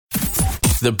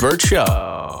The Burt Show.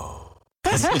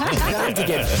 Time to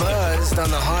get buzzed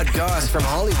on the hot goss from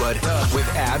Hollywood with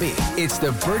Abby. It's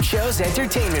the Burt Show's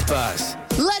entertainment buzz.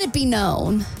 Let it be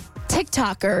known,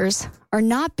 TikTokers are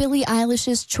not Billie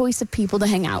Eilish's choice of people to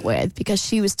hang out with because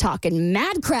she was talking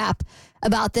mad crap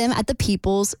about them at the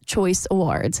People's Choice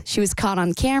Awards. She was caught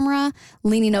on camera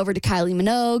leaning over to Kylie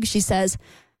Minogue. She says,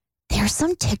 "There are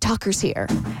some TikTokers here."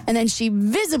 And then she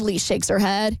visibly shakes her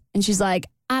head and she's like,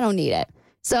 "I don't need it."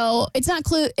 So it's not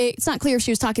clear if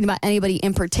she was talking about anybody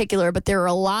in particular, but there are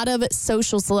a lot of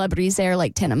social celebrities there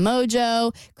like Tana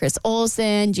Mojo, Chris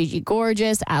Olsen, Gigi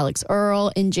Gorgeous, Alex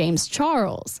Earl, and James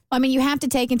Charles. I mean, you have to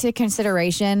take into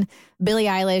consideration Billie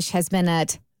Eilish has been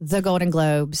at the Golden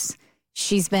Globes.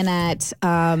 She's been at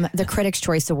the Critics'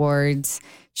 Choice Awards.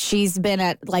 She's been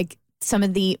at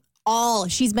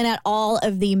she's been at all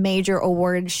of the major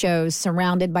award shows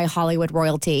surrounded by Hollywood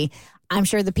royalty. I'm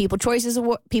sure the People's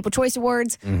Choice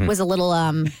Awards was a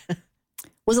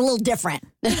little different.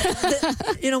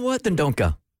 You know what? Then don't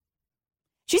go.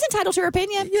 She's entitled to her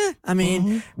opinion. Yeah, I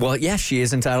mean, well, yes, she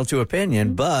is entitled to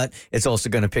opinion, but it's also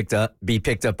going to be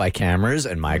picked up by cameras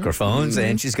and microphones,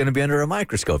 and she's going to be under a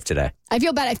microscope today. I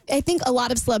feel bad. I think a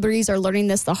lot of celebrities are learning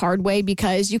this the hard way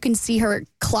because you can see her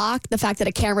clock the fact that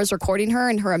a camera is recording her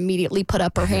and her immediately put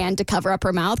up her hand to cover up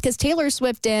her mouth. Because Taylor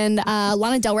Swift and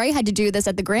Lana Del Rey had to do this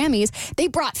at the Grammys. They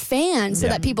brought fans so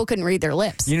that people couldn't read their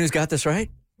lips. You know who's got this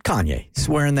right? Kanye. He's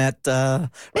wearing that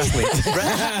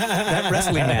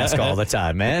wrestling mask all the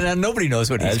time, man. And nobody knows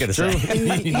what he's going to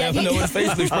say. You never know what his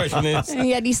facial expression is. And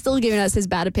yet he's still giving us his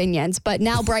bad opinions. But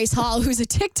now Bryce Hall, who's a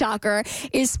TikToker,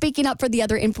 is speaking up for the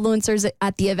other influencers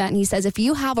at the event. And he says, if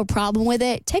you have a problem with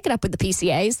it, take it up with the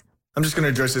PCAs. I'm just going to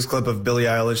address this clip of Billie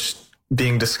Eilish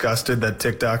being disgusted that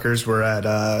TikTokers were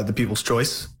at the People's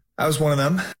Choice. I was one of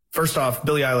them. First off,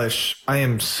 Billie Eilish, I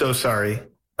am so sorry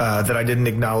that I didn't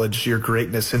acknowledge your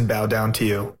greatness and bow down to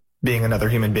you being another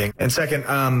human being. And second,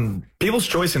 People's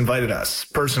Choice invited us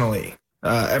personally.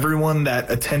 Everyone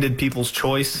that attended People's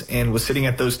Choice and was sitting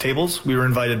at those tables, we were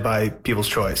invited by People's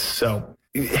Choice. So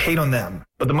hate on them.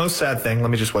 But the most sad thing, let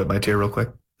me just wipe my tear real quick.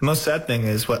 The most sad thing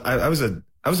is I was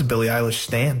a Billie Eilish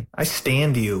stan. I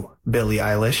stand you, Billie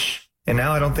Eilish. And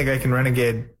now I don't think I can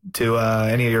renegade to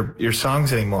any of your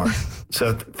songs anymore.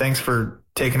 So thanks for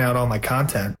taking out all my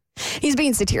content. He's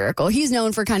being satirical. He's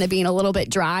known for kind of being a little bit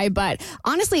dry, but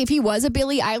honestly, if he was a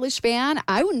Billie Eilish fan,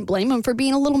 I wouldn't blame him for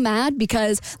being a little mad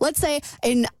because let's say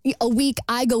in a week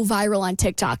I go viral on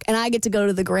TikTok and I get to go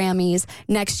to the Grammys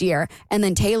next year and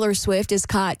then Taylor Swift is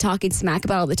caught talking smack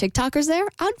about all the TikTokers there,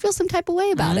 I'd feel some type of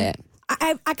way about it.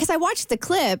 Because I watched the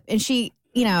clip and she's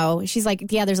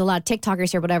like, yeah, there's a lot of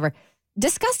TikTokers here, whatever.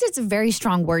 Disgusted's a very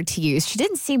strong word to use. She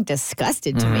didn't seem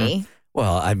disgusted to me.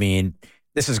 Well, I mean,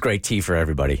 this is great tea for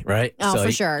everybody, right? Oh, so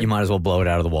for sure. You might as well blow it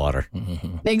out of the water.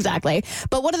 Exactly.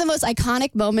 But one of the most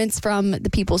iconic moments from the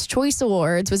People's Choice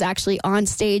Awards was actually on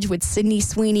stage with Sydney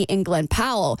Sweeney and Glenn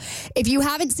Powell. If you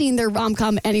haven't seen their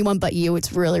rom-com Anyone But You,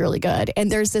 it's really, really good. And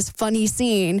there's this funny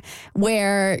scene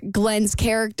where Glenn's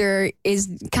character is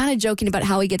kind of joking about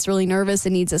how he gets really nervous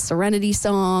and needs a serenity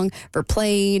song for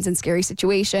planes and scary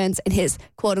situations. And his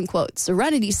quote-unquote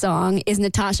serenity song is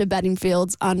Natasha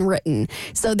Bedingfield's Unwritten.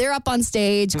 So they're up on stage.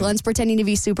 Glenn's pretending to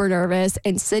be super nervous,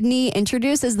 and Sydney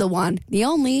introduces the one, the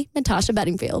only Natasha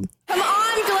Bedingfield. Come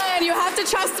on, Glenn, you have to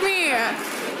trust me.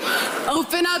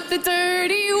 Open up the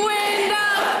dirty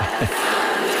window.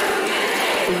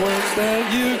 The words that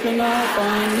you cannot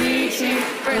find reaching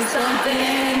For something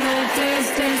in the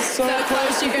distance, so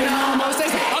close you can almost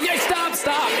taste it. Okay,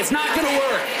 stop. It's not going to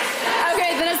work.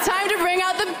 Okay, then it's time to bring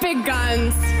out the big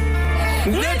guns.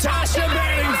 Natasha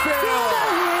Bedingfield.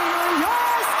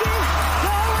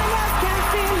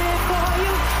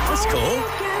 That's cool.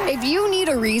 If you need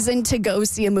a reason to go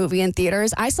see a movie in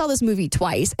theaters, I saw this movie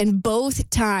twice, and both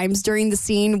times during the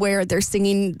scene where they're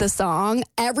singing the song,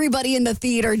 everybody in the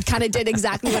theater kind of did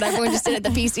exactly what everyone just did at the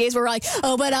PCAs. We're like,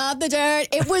 open up the dirt.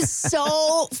 It was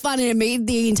so fun, and it made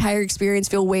the entire experience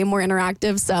feel way more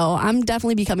interactive. So I'm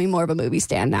definitely becoming more of a movie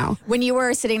stan now. When you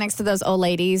were sitting next to those old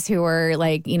ladies who were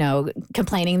like,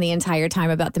 complaining the entire time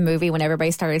about the movie, when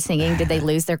everybody started singing, did they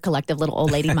lose their collective little old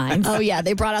lady minds? Oh, yeah.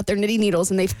 They brought out their knitting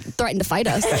needles, and they threatened to fight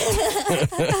us.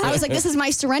 I was like, this is my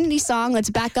Serenity song. Let's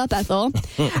back up, Ethel.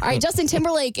 All right, Justin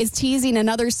Timberlake is teasing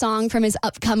another song from his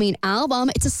upcoming album.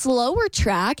 It's a slower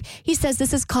track. He says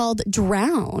this is called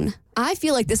Drown. I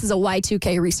feel like this is a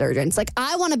Y2K resurgence. Like,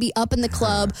 I want to be up in the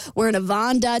club wearing a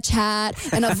Von Dutch hat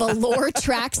and a velour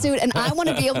tracksuit, and I want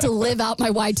to be able to live out my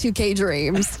Y2K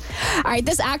dreams. All right,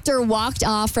 this actor walked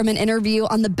off from an interview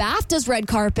on the BAFTA's red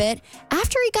carpet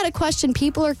after he got a question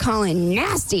people are calling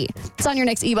nasty. It's on your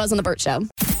next E-Buzz on The Burt Show.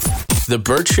 The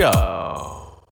Burt Show.